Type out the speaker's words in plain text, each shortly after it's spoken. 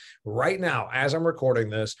Right now, as I'm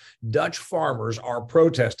recording this, Dutch farmers are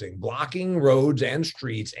protesting, blocking roads and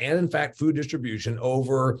streets, and in fact, food distribution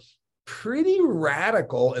over pretty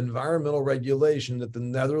radical environmental regulation that the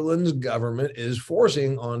Netherlands government is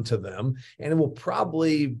forcing onto them, and it will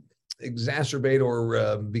probably exacerbate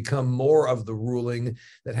or become more of the ruling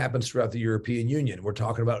that happens throughout the European Union. We're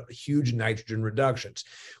talking about huge nitrogen reductions.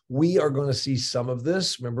 We are going to see some of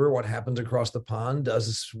this. Remember, what happens across the pond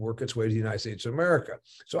does work its way to the United States of America.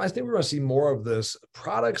 So I think we're going to see more of this,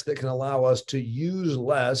 products that can allow us to use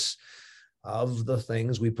less of the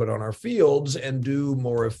things we put on our fields and do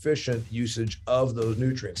more efficient usage of those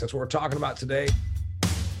nutrients. That's what we're talking about today.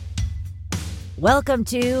 Welcome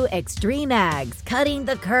to Extreme Ag's Cutting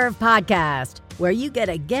the Curve podcast, where you get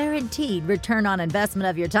a guaranteed return on investment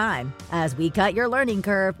of your time as we cut your learning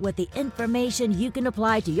curve with the information you can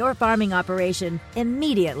apply to your farming operation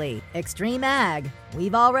immediately. Extreme Ag,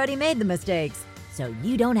 we've already made the mistakes, so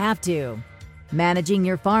you don't have to. Managing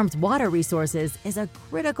your farm's water resources is a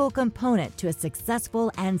critical component to a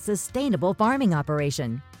successful and sustainable farming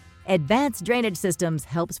operation. Advanced Drainage Systems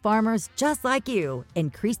helps farmers just like you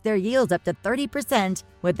increase their yields up to 30%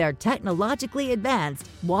 with their technologically advanced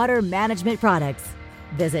water management products.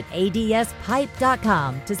 Visit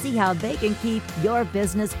adspipe.com to see how they can keep your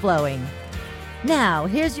business flowing. Now,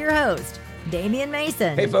 here's your host, Damian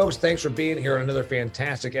Mason. Hey folks, thanks for being here on another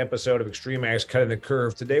fantastic episode of Extreme Ag's Cutting the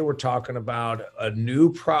Curve. Today we're talking about a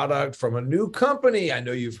new product from a new company. I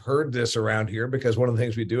know you've heard this around here because one of the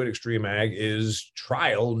things we do at Extreme Ag is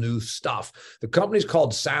trial new stuff. The company's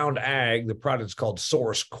called Sound Ag. The product's called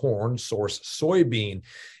Source Corn, Source Soybean.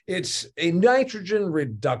 It's a nitrogen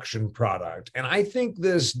reduction product. And I think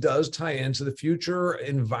this does tie into the future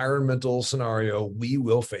environmental scenario we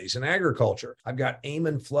will face in agriculture. I've got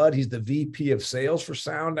Eamon Flood. He's the VP of sales for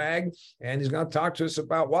Sound Ag, and he's going to talk to us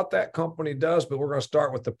about what that company does. But we're going to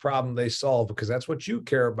start with the problem they solve because that's what you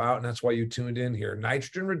care about. And that's why you tuned in here.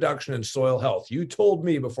 Nitrogen reduction and soil health. You told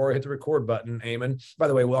me before I hit the record button, Eamon, by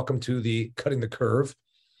the way, welcome to the Cutting the Curve.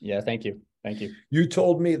 Yeah, thank you. Thank you. You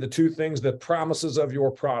told me the two things, the promises of your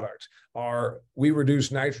product are we reduce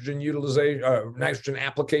nitrogen utilization, nitrogen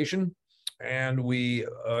application, and we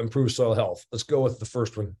improve soil health. Let's go with the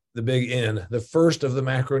first one, the big N, the first of the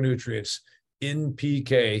macronutrients,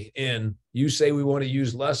 NPK, N. You say we want to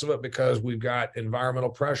use less of it because we've got environmental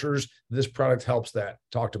pressures. This product helps that.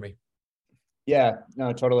 Talk to me. Yeah,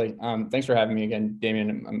 no, totally. Thanks for having me again,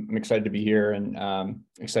 Damian. I'm excited to be here and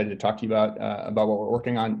excited to talk to you about what we're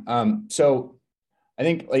working on. So I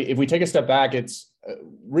think if we take a step back, it's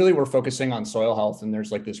really we're focusing on soil health, and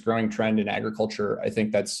there's like this growing trend in agriculture. I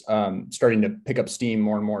think that's starting to pick up steam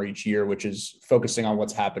more and more each year, which is focusing on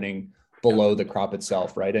what's happening below the crop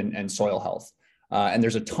itself, right? And soil health. And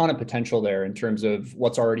there's a ton of potential there in terms of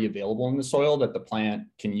what's already available in the soil that the plant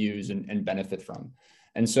can use and benefit from.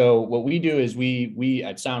 And so what we do is we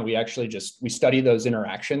at Sound, we actually we study those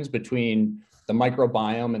interactions between the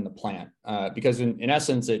microbiome and the plant, because in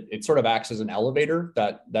essence, it sort of acts as an elevator,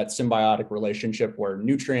 that symbiotic relationship where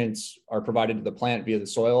nutrients are provided to the plant via the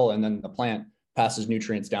soil, and then the plant passes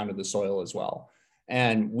nutrients down to the soil as well.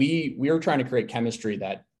 And we are trying to create chemistry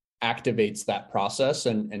that activates that process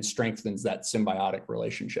and strengthens that symbiotic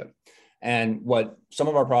relationship. And what some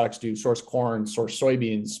of our products do, Source Corn, Source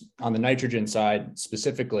Soybeans, on the nitrogen side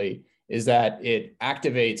specifically, is that it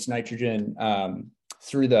activates nitrogen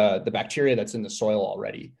through the bacteria that's in the soil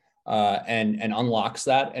already, and unlocks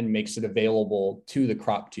that and makes it available to the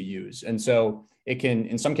crop to use. And so it can,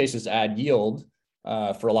 in some cases, add yield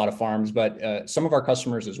for a lot of farms, but some of our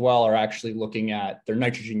customers as well are actually looking at their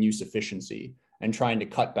nitrogen use efficiency and trying to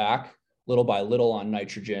cut back little by little on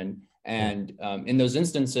nitrogen. And in those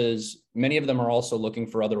instances, many of them are also looking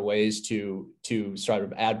for other ways to sort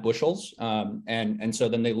of add bushels. And so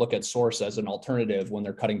then they look at Source as an alternative when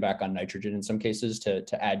they're cutting back on nitrogen in some cases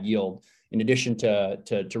to add yield, in addition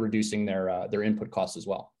to reducing their input costs as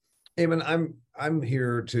well. Eamon, I'm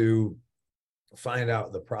here to find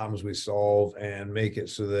out the problems we solve and make it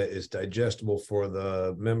so that it's digestible for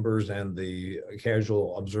the members and the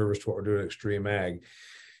casual observers to what we're doing at Extreme Ag.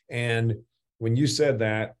 And when you said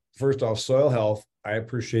that, first off, soil health, I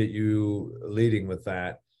appreciate you leading with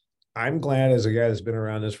that. I'm glad, as a guy that's been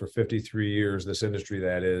around this for 53 years, this industry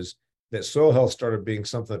that soil health started being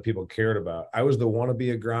something that people cared about. I was the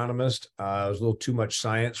wannabe agronomist. It was a little too much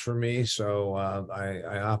science for me, so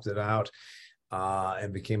I opted out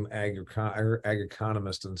and became ag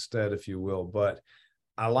economist instead, if you will. But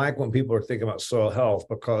I like when people are thinking about soil health,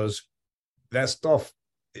 because that stuff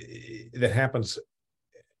that happens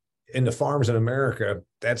in the farms in America,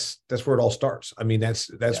 that's where it all starts. I mean, that's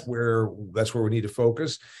where we need to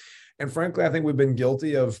focus. And frankly, I think we've been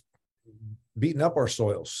guilty of beating up our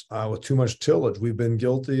soils with too much tillage. We've been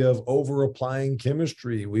guilty of over applying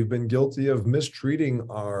chemistry. We've been guilty of mistreating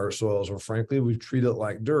our soils, or frankly, we've treated it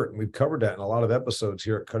like dirt. And we've covered that in a lot of episodes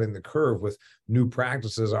here at Cutting the Curve with new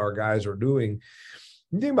practices our guys are doing.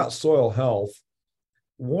 You think about soil health.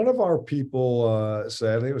 One of our people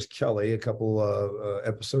said, I think it was Kelly, a couple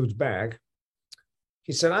episodes back,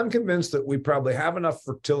 he said, I'm convinced that we probably have enough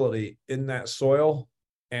fertility in that soil,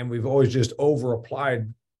 and we've always just over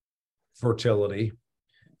applied fertility,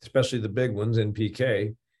 especially the big ones,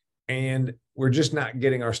 NPK, and we're just not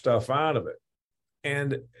getting our stuff out of it.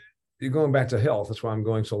 And you're going back to health. That's why I'm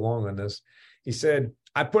going so long on this. He said,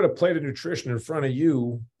 I put a plate of nutrition in front of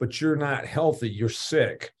you, but you're not healthy. You're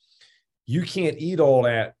sick. You can't eat all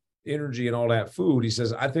that energy and all that food. He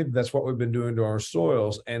says, I think that's what we've been doing to our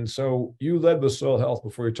soils. And so you led with soil health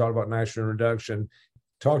before you talked about nitrogen reduction.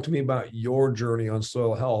 Talk to me about your journey on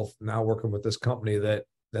soil health, now working with this company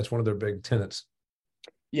that's one of their big tenets.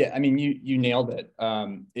 Yeah, I mean, you nailed it.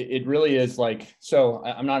 It really is like, so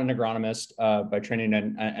I'm not an agronomist by training,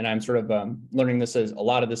 and I'm sort of learning this as a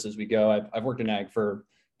lot of this as we go. I've worked in ag for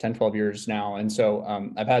 10, 12 years now. And so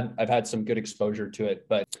I've had some good exposure to it.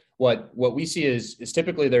 But what we see is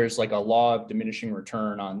typically there's like a law of diminishing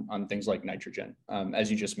return on things like nitrogen, as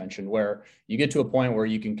you just mentioned, where you get to a point where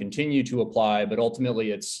you can continue to apply, but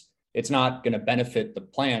ultimately it's not going to benefit the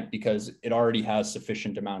plant because it already has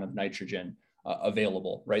sufficient amount of nitrogen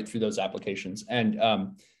available right through those applications. And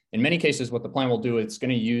in many cases, what the plant will do, it's going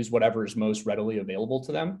to use whatever is most readily available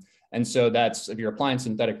to them. And so that's, if you're applying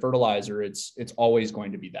synthetic fertilizer, it's always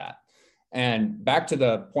going to be that. And back to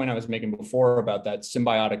the point I was making before about that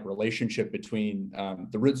symbiotic relationship between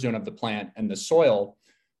the root zone of the plant and the soil,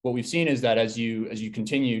 what we've seen is that as you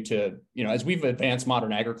continue to, as we've advanced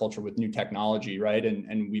modern agriculture with new technology, right,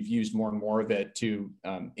 and we've used more and more of it to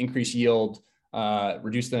increase yield,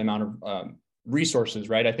 reduce the amount of resources,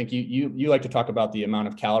 right? I think you like to talk about the amount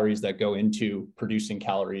of calories that go into producing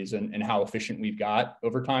calories and how efficient we've got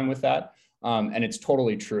over time with that. And it's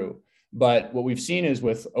totally true. But what we've seen is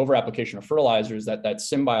with over application of fertilizers, that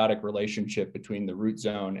symbiotic relationship between the root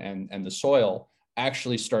zone and the soil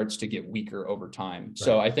actually starts to get weaker over time. Right.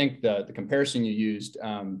 So I think the comparison you used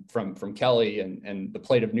from Kelly and the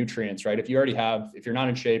plate of nutrients, right? If you're not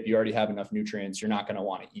in shape, you already have enough nutrients, you're not going to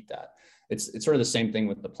want to eat that. It's sort of the same thing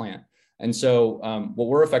with the plant. And so what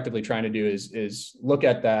we're effectively trying to do is look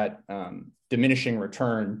at that diminishing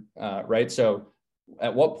return, right? So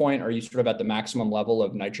at what point are you sort of at the maximum level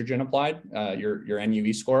of nitrogen applied, your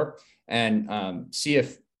NUE score, and see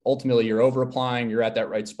if ultimately you're over applying, you're at that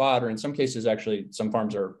right spot, or in some cases, actually, some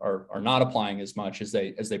farms are not applying as much as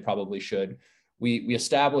they probably should. We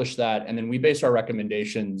establish that, and then we base our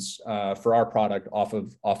recommendations for our product off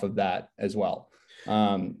of that as well.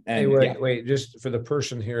 Wait, just for the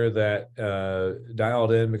person here that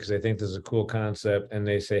dialed in because they think this is a cool concept, and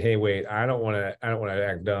they say, "Hey, wait, I don't want to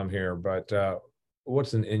act dumb here, but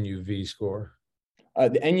what's an NUV score?"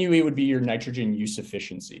 The NUE would be your nitrogen use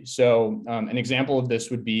efficiency. So an example of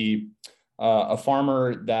this would be a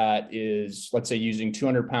farmer that is, let's say, using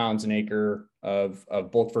 200 pounds an acre of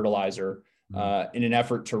bulk fertilizer in an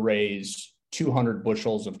effort to raise 200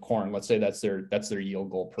 bushels of corn. Let's say that's their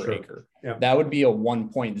yield goal per acre. Yeah. That would be a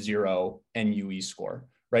 1.0 NUE score,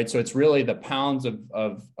 right? So it's really the pounds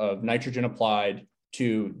of nitrogen applied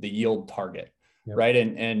to the yield target, right?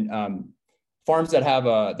 And farms that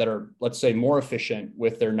are, let's say, more efficient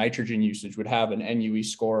with their nitrogen usage would have an NUE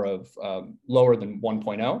score of lower than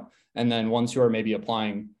 1.0. And then ones who are maybe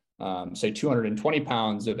applying, say, 220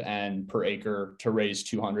 pounds of N per acre to raise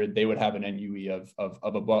 200, they would have an NUE of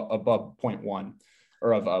above 0.1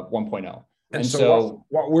 or of 1.0. And so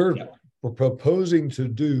what we're proposing to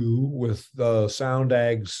do with the Sound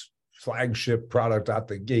Ag's flagship product out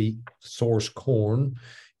the gate, Source Corn,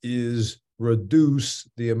 is reduce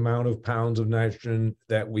the amount of pounds of nitrogen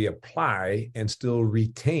that we apply and still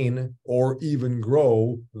retain or even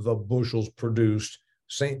grow the bushels produced.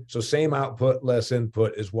 Same output, less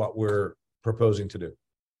input is what we're proposing to do.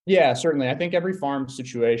 Yeah, certainly. I think every farm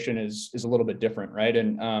situation is a little bit different, right?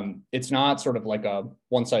 And it's not sort of like a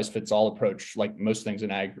one size fits all approach like most things in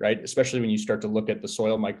ag, right? Especially when you start to look at the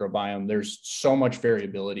soil microbiome, there's so much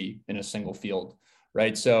variability in a single field.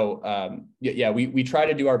 Right. So, we try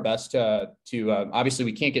to do our best to obviously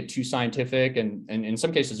we can't get too scientific, and in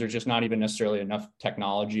some cases, there's just not even necessarily enough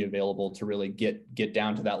technology available to really get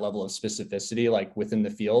down to that level of specificity, like within the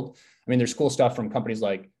field. I mean, there's cool stuff from companies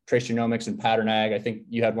like Trace Genomics and Pattern Ag. I think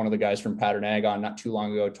you had one of the guys from Pattern Ag on not too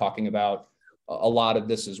long ago talking about a lot of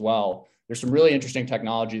this as well. There's some really interesting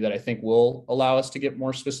technology that I think will allow us to get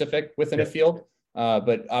more specific within a field.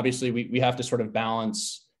 But obviously we have to sort of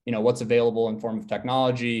balance, what's available in form of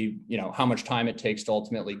technology, how much time it takes to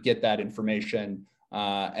ultimately get that information,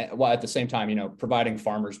 while at the same time, providing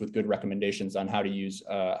farmers with good recommendations on how to use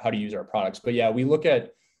our products. But yeah, we look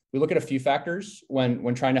at a few factors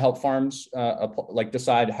when trying to help farms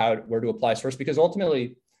decide where to apply source, because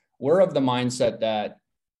ultimately we're of the mindset that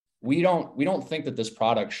we don't think that this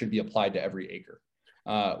product should be applied to every acre.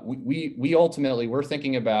 We ultimately, we're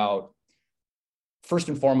thinking about, first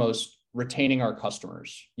and foremost, retaining our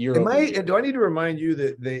customers year over year. Do I need to remind you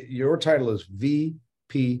that your title is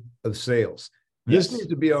VP of Sales? This Yes. needs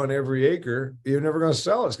to be on every acre. You're never going to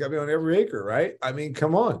sell it. It's got to be on every acre, right? I mean,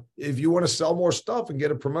 come on. If you want to sell more stuff and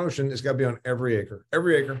get a promotion, it's got to be on every acre.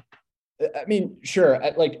 Every acre. I mean, sure.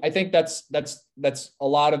 I think that's a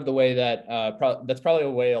lot of the way that that's probably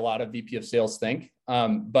the way a lot of VP of Sales think.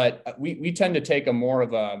 But we tend to take a more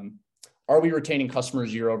of are we retaining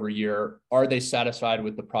customers year over year? Are they satisfied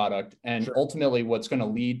with the product? And Sure. ultimately, what's going to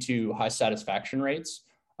lead to high satisfaction rates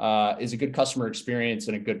is a good customer experience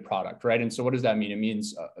and a good product, right? And so, what does that mean? It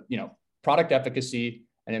means product efficacy,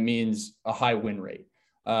 and it means a high win rate,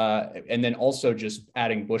 and then also just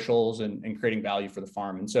adding bushels and creating value for the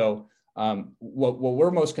farm. And so, what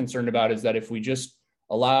we're most concerned about is that if we just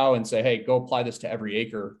allow and say, hey, go apply this to every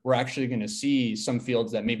acre, we're actually going to see some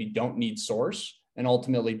fields that maybe don't need source and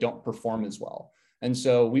ultimately don't perform as well. And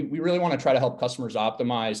so we really want to try to help customers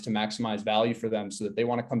optimize to maximize value for them so that they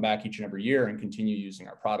want to come back each and every year and continue using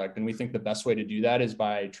our product. And we think the best way to do that is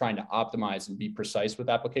by trying to optimize and be precise with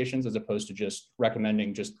applications, as opposed to just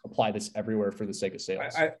recommending just apply this everywhere for the sake of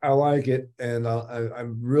sales. I like it. And I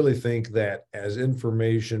really think that as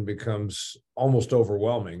information becomes almost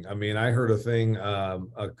overwhelming. I mean, I heard a thing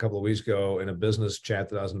a couple of weeks ago in a business chat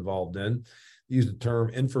that I was involved in, used the term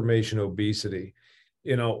information obesity.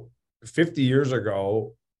 50 years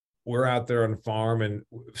ago, we're out there on the farm and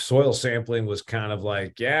soil sampling was kind of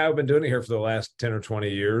like, yeah, I've been doing it here for the last 10 or 20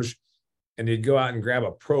 years. And you'd go out and grab a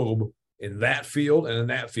probe in that field and in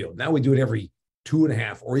that field. Now we do it every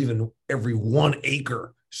 2.5 or even every 1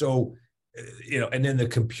 acre. So, and then the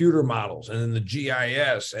computer models and then the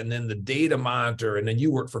GIS and then the data monitor. And then you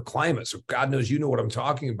work for climate. So God knows, what I'm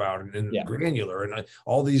talking about, and granular and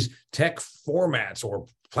all these tech formats or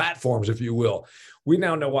platforms, if you will. We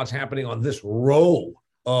now know what's happening on this row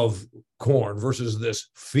of corn versus this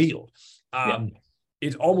field.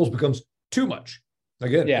 It almost becomes too much.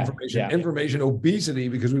 Again, information obesity,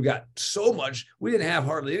 because we've got so much. We didn't have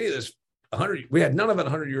hardly any of this 100. We had none of it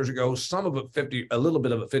 100 years ago, some of it 50, a little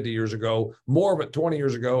bit of it 50 years ago, more of it 20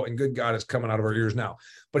 years ago, and good God, it's coming out of our ears now.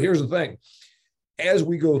 But here's the thing. As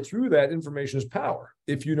we go through that, information is power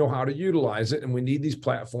if you know how to utilize it. And we need these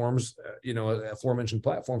platforms, aforementioned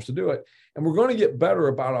platforms to do it. And we're going to get better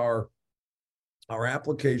about our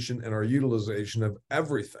application and our utilization of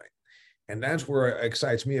everything. And that's where it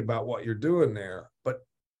excites me about what you're doing there. But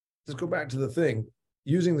let's go back to the thing,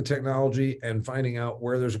 using the technology and finding out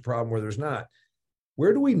where there's a problem, where there's not.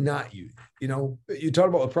 Where do we not use? You talked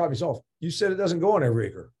about the problem you solve. You said it doesn't go on every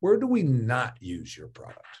acre. Where do we not use your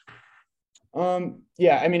product?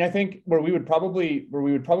 I mean, I think where we would probably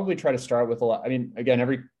try to start with a lot. I mean, again,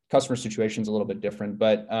 every customer situation is a little bit different,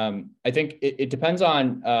 but I think it depends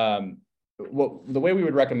on the way we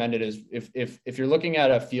would recommend it is if you're looking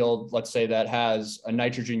at a field, let's say that has a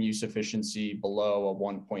nitrogen use efficiency below a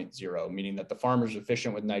 1.0, meaning that the farmer's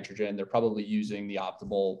efficient with nitrogen, they're probably using the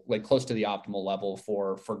optimal, like close to the optimal level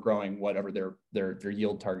for growing whatever their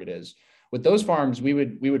yield target is. With those farms, we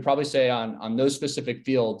would probably say on those specific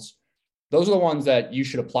fields, those are the ones that you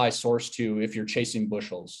should apply source to if you're chasing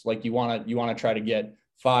bushels. Like you want to try to get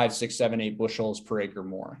 5, 6, 7, 8 bushels per acre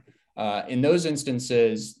more. In those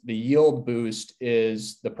instances, the yield boost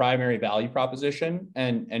is the primary value proposition.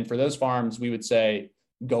 And for those farms, we would say,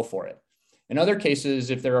 go for it. In other cases,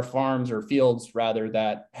 if there are farms or fields rather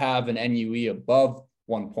that have an NUE above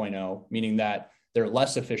 1.0, meaning that they're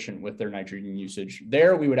less efficient with their nitrogen usage,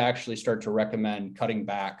 there we would actually start to recommend cutting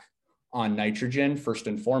back on nitrogen first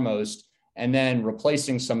and foremost, and then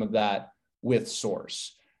replacing some of that with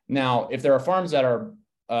source. Now, if there are farms that are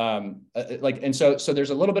so there's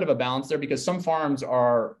a little bit of a balance there, because some farms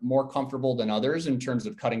are more comfortable than others in terms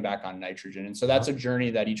of cutting back on nitrogen. And so that's a journey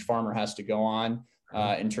that each farmer has to go on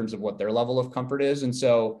in terms of what their level of comfort is. And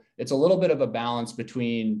so it's a little bit of a balance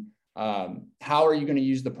between how are you going to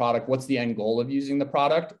use the product? What's the end goal of using the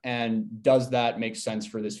product? And does that make sense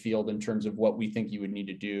for this field in terms of what we think you would need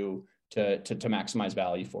to do to maximize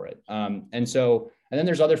value for it? And then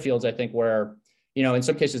there's other fields, I think, where, in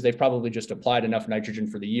some cases, they've probably just applied enough nitrogen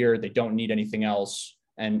for the year. They don't need anything else.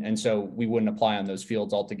 And so we wouldn't apply on those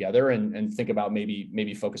fields altogether and think about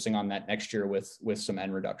maybe focusing on that next year with some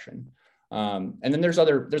N reduction. And then there's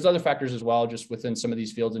other factors as well, just within some of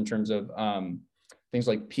these fields in terms of things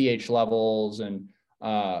like pH levels and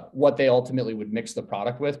what they ultimately would mix the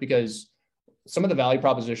product with, because some of the value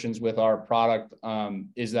propositions with our product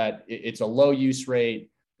is that it's a low use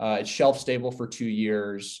rate, it's shelf stable for 2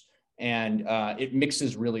 years, and it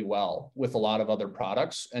mixes really well with a lot of other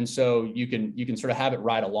products. And so you can sort of have it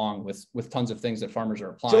ride along with tons of things that farmers are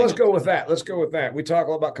applying. So let's go with that. We talk a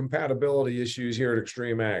lot about compatibility issues here at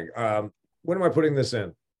Extreme Ag. When am I putting this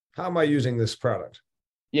in? How am I using this product?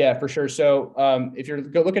 Yeah, for sure. So if you're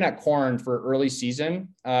looking at corn for early season,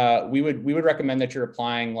 we would recommend that you're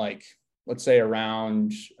applying, like, let's say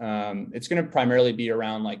around, it's going to primarily be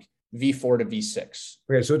around like V4 to V6.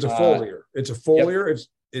 Okay, so it's a foliar. It's a foliar.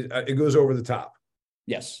 Yep. It goes over the top.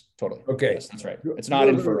 Yes, totally. Okay, yes, that's right. It's not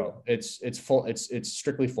in furrow. It's full. It's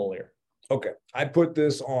strictly foliar. Okay, I put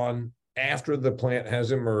this on after the plant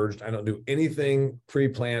has emerged. I don't do anything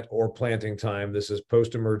pre-plant or planting time. This is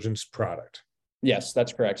post-emergence product. Yes,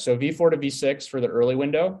 that's correct. So V4 to V6 for the early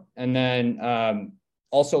window, and then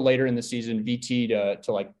also later in the season, VT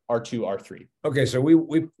to like R2, R3. Okay, so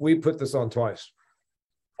we put this on twice.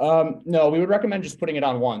 No, we would recommend just putting it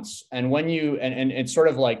on once. And when you, and it's sort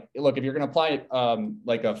of like, look, if you're going to apply it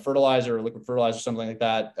like a fertilizer or liquid fertilizer, something like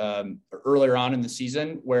that, earlier on in the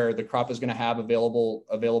season where the crop is going to have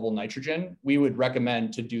available nitrogen, we would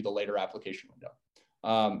recommend to do the later application window.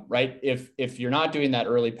 Right. If you're not doing that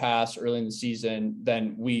early pass early in the season,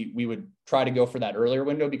 then we would try to go for that earlier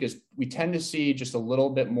window, because we tend to see just a little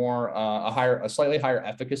bit more, a slightly higher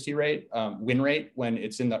efficacy rate, win rate when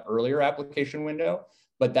it's in the earlier application window.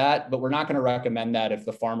 But we're not going to recommend that if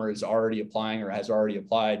the farmer is already applying or has already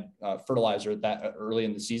applied fertilizer that early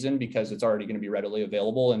in the season, because it's already going to be readily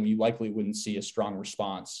available, and you likely wouldn't see a strong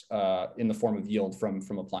response in the form of yield from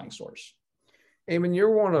applying source. Eamon,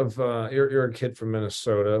 you're one of you're a kid from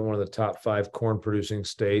Minnesota, one of the top 5 corn producing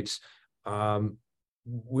states.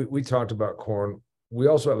 We talked about corn. We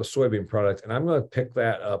also have a soybean product, and I'm going to pick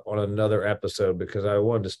that up on another episode because I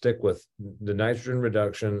wanted to stick with the nitrogen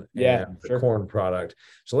reduction and the corn product.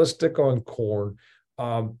 So let's stick on corn.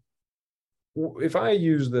 If I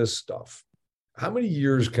use this stuff, how many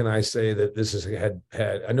years can I say that this has had?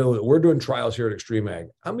 I know that we're doing trials here at Extreme Ag.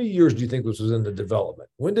 How many years do you think this was in the development?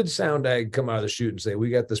 When did Sound Ag come out of the chute and say, we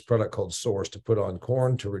got this product called Source to put on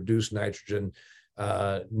corn to reduce nitrogen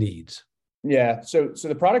needs? Yeah, so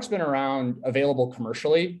the product's been around, available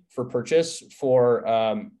commercially for purchase for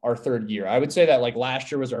our 3rd year. I would say that like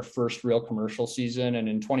last year was our first real commercial season, and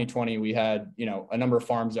in 2020 we had a number of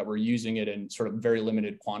farms that were using it in sort of very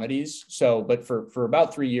limited quantities. So, but for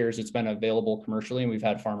about 3 years it's been available commercially, and we've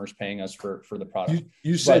had farmers paying us for the product.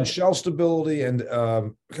 You said shelf stability and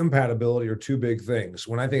compatibility are 2 big things.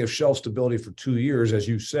 When I think of shelf stability for 2 years, as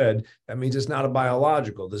you said, that means it's not a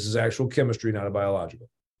biological. This is actual chemistry, not a biological.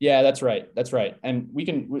 Yeah, that's right. That's right. And we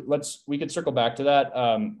could circle back to that.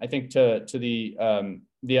 I think to the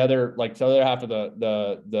other half of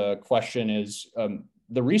the question is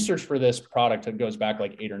the research for this product goes back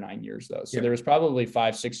like 8 or 9 years though. So there was probably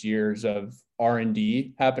 5-6 years of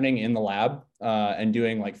R&D happening in the lab and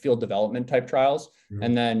doing like field development type trials. Mm-hmm.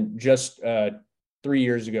 And then just 3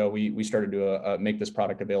 years ago, we started to make this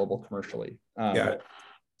product available commercially. Got it.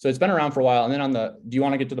 So it's been around for a while. And then do you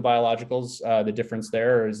want to get to the biologicals, the difference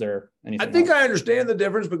there, or is there anything? I think else? I understand the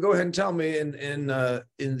difference, but go ahead and tell me in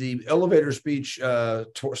the elevator speech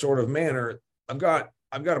sort of manner. I've got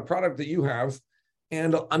a product that you have,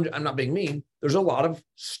 and I'm not being mean. There's a lot of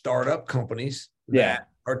startup companies that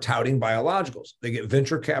are touting biologicals. They get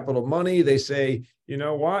venture capital money. They say, you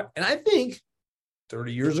know what? And I think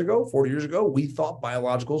 30 years ago, 40 years ago, we thought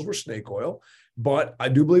biologicals were snake oil, but I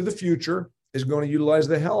do believe the future is going to utilize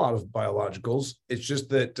the hell out of biologicals. It's just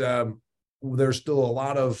that there's still a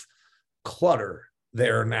lot of clutter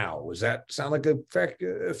there now. Does that sound like a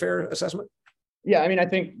fair assessment? Yeah, I mean, I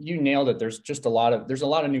think you nailed it. There's a lot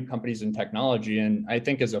of new companies in technology, and I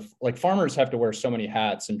think farmers have to wear so many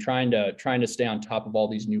hats, and trying to stay on top of all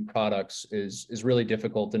these new products is really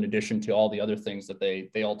difficult. In addition to all the other things that they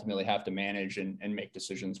ultimately have to manage and make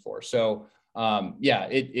decisions for. So.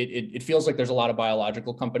 It feels like there's a lot of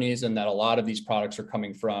biological companies, and that a lot of these products are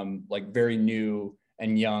coming from like very new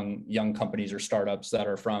and young companies or startups that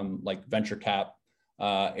are from like venture cap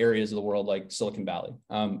areas of the world, like Silicon Valley,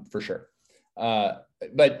 for sure. But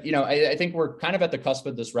I think we're kind of at the cusp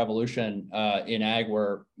of this revolution in ag,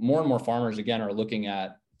 where more and more farmers again are looking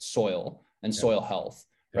at soil and soil health.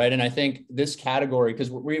 right? And I think this category, because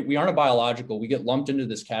we aren't a biological, we get lumped into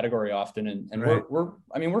this category often, and right.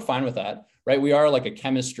 we're fine with that, right? We are like a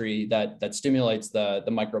chemistry that stimulates the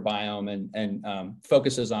microbiome and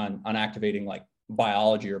focuses on activating like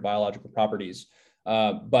biology or biological properties.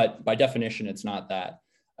 But by definition, it's not that.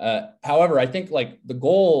 However, I think like the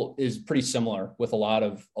goal is pretty similar with a lot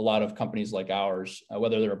of companies like ours,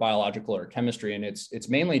 whether they're a biological or chemistry, and it's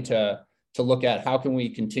mainly to look at how can we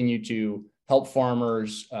continue to help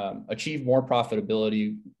farmers achieve more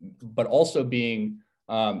profitability, but also being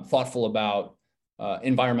thoughtful about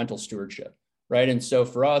environmental stewardship, right? And so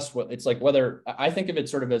for us, it's like whether I think of it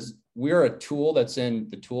sort of as we're a tool that's in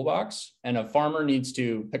the toolbox, and a farmer needs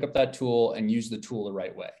to pick up that tool and use the tool the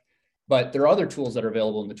right way. But there are other tools that are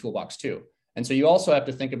available in the toolbox too. And so you also have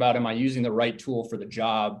to think about, am I using the right tool for the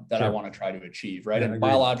job that I want to try to achieve, right? And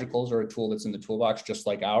biologicals are a tool that's in the toolbox just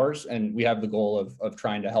like ours. And we have the goal of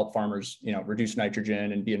trying to help farmers, reduce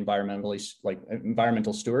nitrogen and be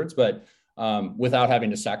environmental stewards, but without having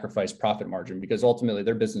to sacrifice profit margin, because ultimately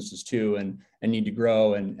they're businesses too and need to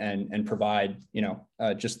grow and provide,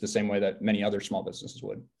 just the same way that many other small businesses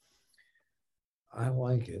would. I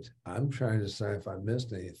like it. I'm trying to decide if I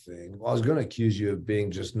missed anything. Well, I was going to accuse you of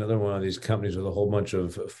being just another one of these companies with a whole bunch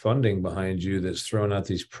of funding behind you that's throwing out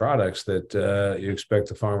these products that you expect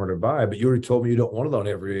the farmer to buy, but you already told me you don't want it on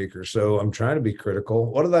every acre. So I'm trying to be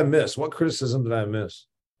critical. What did I miss? What criticism did I miss?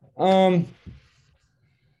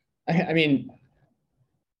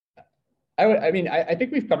 I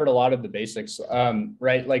think we've covered a lot of the basics,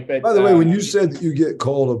 right? Like, but by the way, when you said that you get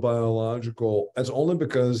called a biological, that's only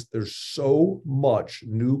because there's so much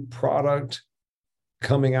new product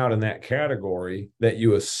coming out in that category that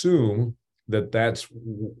you assume that that's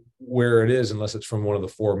where it is, unless it's from one of the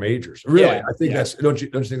four majors. Really, I think that's. Don't you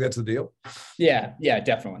think that's the deal? Yeah,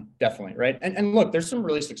 definitely, right. And look, there's some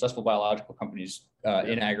really successful biological companies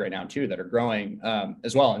in ag right now too that are growing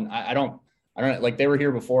as well. And I don't like, they were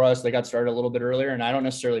here before us. They got started a little bit earlier, and I don't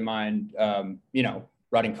necessarily mind,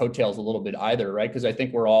 riding coattails a little bit either, right? Because I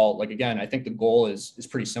think we're all like, again, I think the goal is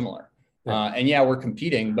pretty similar. And we're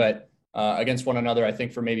competing, but against one another. I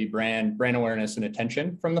think for maybe brand awareness and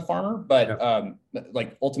attention from the farmer, but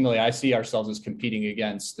like ultimately, I see ourselves as competing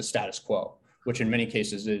against the status quo, which in many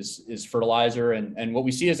cases is fertilizer. And what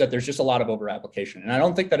we see is that there's just a lot of over application, and I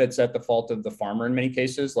don't think that it's at the fault of the farmer in many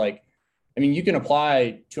cases. Like, I mean, you can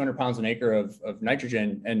apply 200 pounds an acre of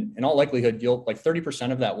nitrogen, and in all likelihood, you'll like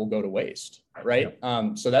 30% of that will go to waste, right?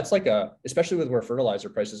 So that's like especially with where fertilizer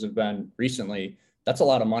prices have been recently, that's a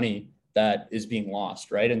lot of money that is being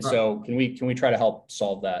lost, right? And so can we try to help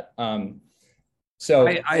solve that? So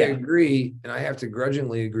I agree, and I have to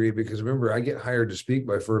grudgingly agree, because remember, I get hired to speak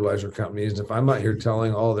by fertilizer companies. And if I'm out here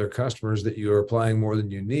telling all their customers that you are applying more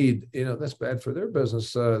than you need, that's bad for their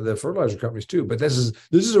business, the fertilizer companies too. But this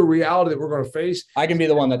is a reality that we're going to face. I can be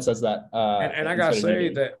the one that says that. And I gotta say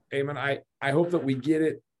that, Eamon, I hope that we get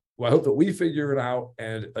it. Well, I hope that we figure it out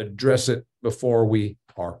and address it before we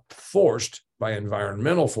are forced by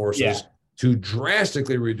environmental forces to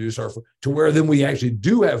drastically reduce to where then we actually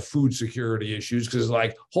do have food security issues. Because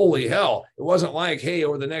like, holy hell, it wasn't like, hey,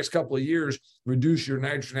 over the next couple of years, reduce your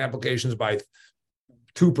nitrogen applications by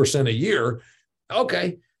 2% a year.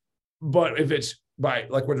 Okay. But if it's by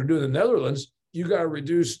like what they're doing in the Netherlands, you got to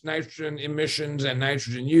reduce nitrogen emissions and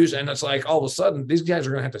nitrogen use. And it's like, all of a sudden, these guys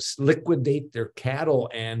are going to have to liquidate their cattle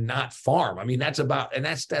and not farm. I mean, that's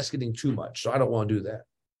getting too much. So I don't want to do that.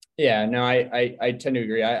 Yeah, no, I tend to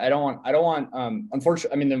agree. I don't want,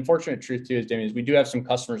 unfortunately, I mean, the unfortunate truth too is, Damien, is we do have some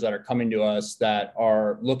customers that are coming to us that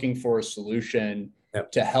are looking for a solution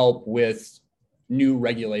to help with new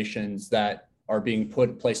regulations that are being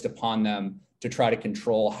placed upon them to try to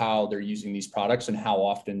control how they're using these products and how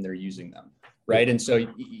often they're using them. Right. And so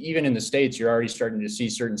even in the States, you're already starting to see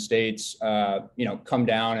certain states, come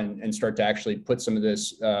down and start to actually put some of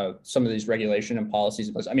these regulation and policies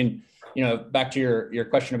in place. I mean, back to your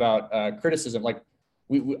question about criticism, like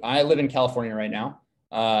I live in California right now,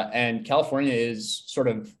 and California is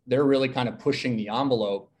they're really kind of pushing the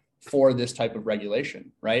envelope for this type of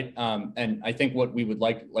regulation, right? And I think what we would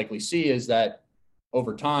likely see is that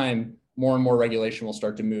over time, more and more regulation will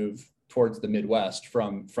start to move towards the Midwest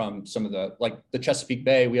from some of the Chesapeake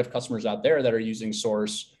Bay. We have customers out there that are using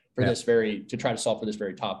Source for to try to solve for this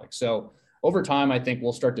very topic. So over time, I think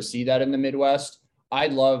we'll start to see that in the Midwest.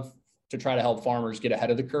 I'd love to try to help farmers get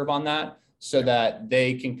ahead of the curve on that so that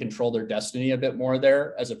they can control their destiny a bit more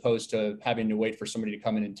there, as opposed to having to wait for somebody to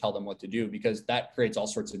come in and tell them what to do, because that creates all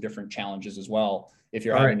sorts of different challenges as well if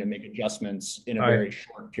you're having to make adjustments in a very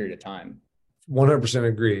short period of time. 100%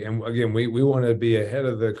 agree. And again, we want to be ahead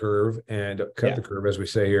of the curve and cut the curve, as we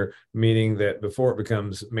say here, meaning that before it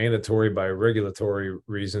becomes mandatory by regulatory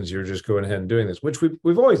reasons, you're just going ahead and doing this, which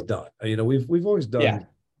we've always done. We've always done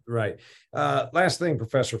right. Last thing,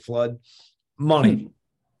 Professor Flood, money.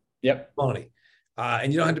 Yep. Money.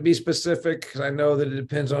 And you don't have to be specific, because I know that it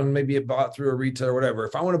depends on, maybe it bought through a retailer or whatever.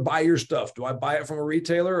 If I want to buy your stuff, do I buy it from a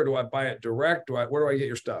retailer or do I buy it direct? Where do I get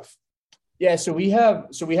your stuff? Yeah, so we have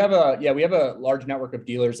a large network of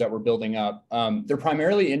dealers that we're building up. They're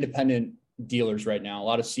primarily independent dealers right now. A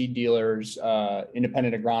lot of seed dealers,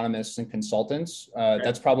 independent agronomists, and consultants.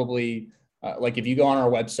 That's probably like if you go on our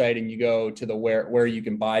website and you go to the where you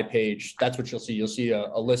can buy page, that's what you'll see. You'll see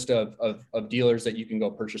a list of dealers that you can go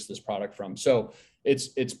purchase this product from. So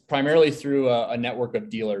it's primarily through a network of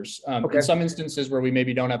dealers. In some instances where we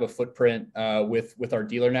maybe don't have a footprint with our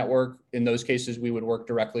dealer network, in those cases we would work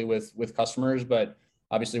directly with customers. But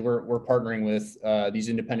obviously we're partnering with these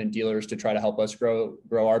independent dealers to try to help us grow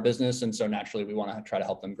our business. And so naturally we want to try to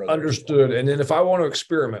help them grow. Understood. And then if I want to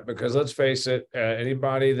experiment, because let's face it,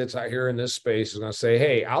 anybody that's out here in this space is going to say,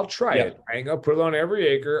 hey, I'll try it. I ain't going to put it on every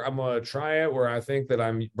acre. I'm going to try it where I think that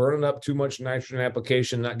I'm burning up too much nitrogen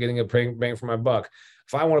application, not getting a bang for my buck.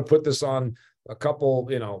 If I want to put this on a couple,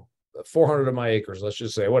 400 of my acres, let's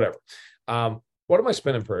just say, whatever. What am I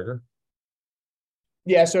spending per acre?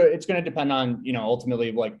 Yeah, so it's going to depend on,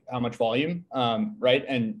 ultimately like how much volume, right?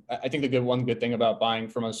 And I think one good thing about buying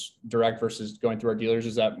from us direct versus going through our dealers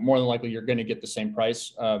is that more than likely you're going to get the same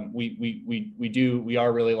price. We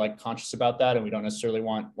are really like conscious about that, and we don't necessarily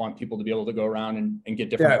want people to be able to go around and get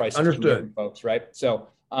different prices from different folks, right? So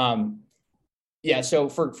so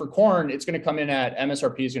for corn, it's going to come in at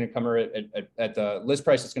MSRP is going to come at the list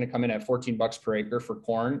price. It's going to come in at $14 per acre for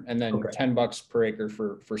corn, and then $10 per acre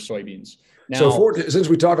for soybeans. Now, so since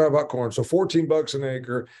we talked about corn, so $14 an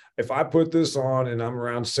acre. If I put this on and I'm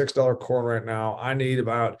around $6 corn right now, I need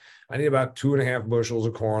about 2.5 bushels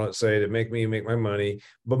of corn, let's say, to make my money.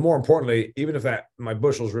 But more importantly, even if my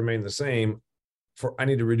bushels remain the same, I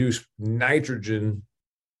need to reduce nitrogen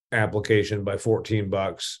application by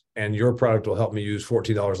 $14, and your product will help me use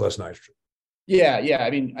 $14 less nitrogen. Yeah. I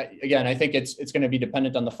mean, I think it's going to be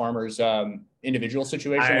dependent on the farmer's individual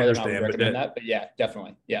situation, whether or not we recommend that. But yeah,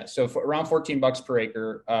 definitely. Yeah. So for around $14 per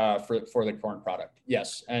acre for the corn product.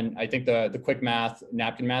 Yes. And I think the quick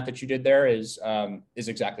napkin math that you did there is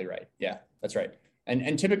exactly right. Yeah, that's right.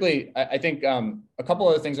 And typically, I think a couple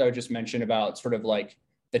other things I would just mention about sort of like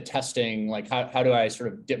the testing, like how do I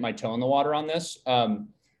sort of dip my toe in the water on this?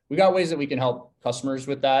 We got ways that we can help customers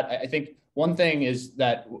with that. I think one thing is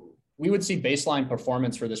that we would see baseline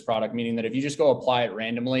performance for this product, meaning that if you just go apply it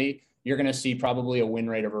randomly, you're going to see probably a win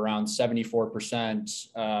rate of around 74%.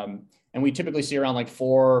 And we typically see around like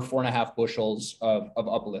 4.5 bushels of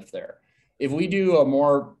uplift there. If we do a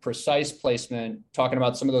more precise placement, talking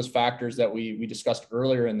about some of those factors that we discussed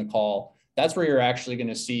earlier in the call, that's where you're actually going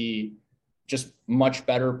to see just much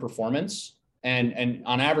better performance. And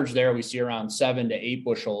on average there, we see around 7 to 8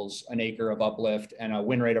 bushels an acre of uplift and a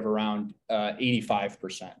win rate of around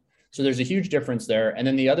 85%. So there's a huge difference there. And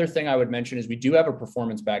then the other thing I would mention is we do have a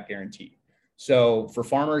performance back guarantee. So for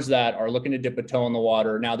farmers that are looking to dip a toe in the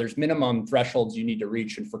water, now there's minimum thresholds you need to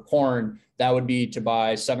reach. And for corn, that would be to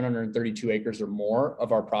buy 732 acres or more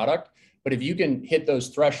of our product. But if you can hit those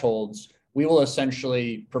thresholds, we will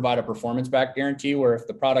essentially provide a performance back guarantee where if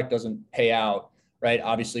the product doesn't pay out, right,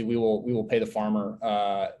 obviously we will pay the farmer,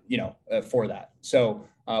 for that. So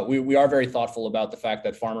we are very thoughtful about the fact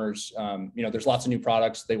that farmers, there's lots of new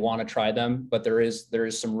products, they want to try them, but there is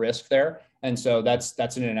some risk there. And so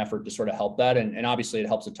that's in an effort to sort of help that. And obviously it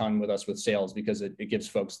helps a ton with us with sales because it gives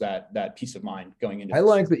folks that peace of mind going into I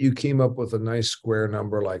like that you came up with a nice square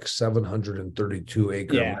number, like 732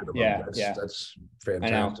 acre. Yeah. That's fantastic. I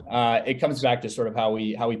know. It comes back to sort of how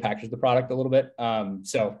we package the product a little bit.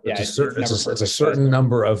 It's a certain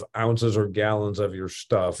number of ounces or gallons of your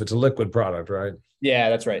stuff. It's a liquid product, right? Yeah,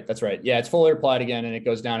 that's right. Yeah, it's foliar applied again, and it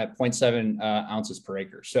goes down at 0.7 ounces per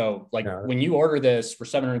acre. So when you order this for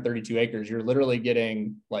 732 acres, you're literally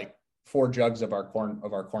getting like 4 jugs of our corn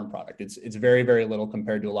product. It's very, very little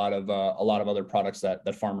compared to a lot of other products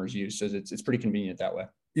that farmers use. So it's pretty convenient that way.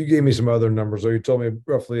 You gave me some other numbers, though. You told me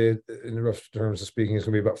roughly, in rough terms of speaking, it's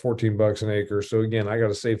going to be about $14 an acre. So again, I got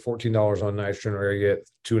to save $14 on nitrogen, or I get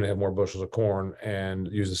 2.5 more bushels of corn and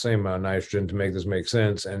use the same amount of nitrogen to make this make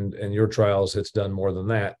sense. And your trials, it's done more than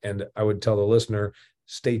that. And I would tell the listener,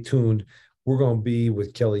 stay tuned. We're going to be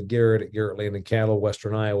with Kelly Garrett at Garrett Land and Cattle,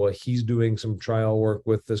 Western Iowa. He's doing some trial work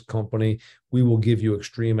with this company. We will give you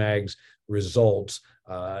Extreme Ag's results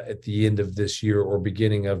at the end of this year or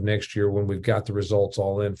beginning of next year when we've got the results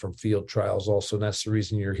all in from field trials also. And that's the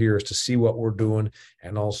reason you're here, is to see what we're doing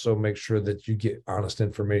and also make sure that you get honest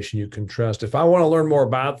information you can trust. If I want to learn more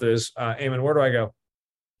about this, Eamon, where do I go?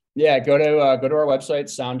 Yeah, go to our website,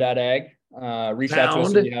 sound.ag. Reach out to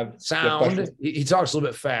us if you have questions. He talks a little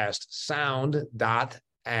bit fast.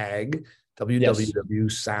 Sound.ag.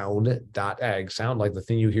 www.sound.ag. Sound like the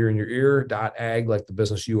thing you hear in your ear, .ag like the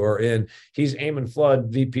business you are in. He's Eamon Flood,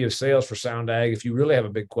 VP of Sales for Sound Ag. If you really have a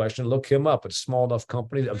big question, look him up. It's a small enough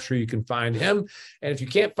company that I'm sure you can find him. And if you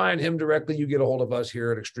can't find him directly, you get a hold of us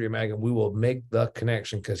here at Extreme Ag, and we will make the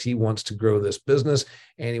connection, because he wants to grow this business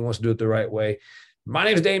and he wants to do it the right way. My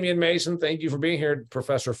name is Damian Mason. Thank you for being here,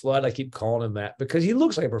 Professor Flood. I keep calling him that because he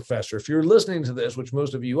looks like a professor. If you're listening to this, which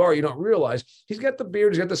most of you are, you don't realize he's got the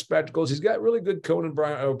beard, he's got the spectacles, he's got really good Conan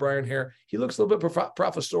O'Brien hair. He looks a little bit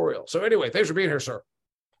professorial. So anyway, thanks for being here, sir.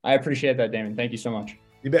 I appreciate that, Damon. Thank you so much.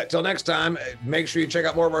 You bet. Till next time, make sure you check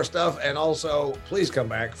out more of our stuff, and also please come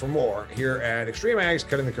back for more here at Extreme Ag's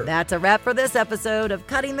Cutting the Curve. That's a wrap for this episode of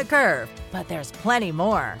Cutting the Curve, but there's plenty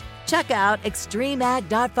more. Check out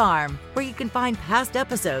extremeag.farm, where you can find past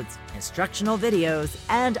episodes, instructional videos,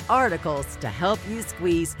 and articles to help you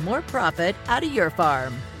squeeze more profit out of your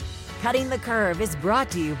farm. Cutting the Curve is brought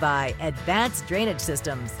to you by Advanced Drainage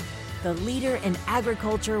Systems, the leader in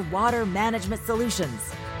agriculture water management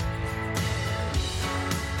solutions.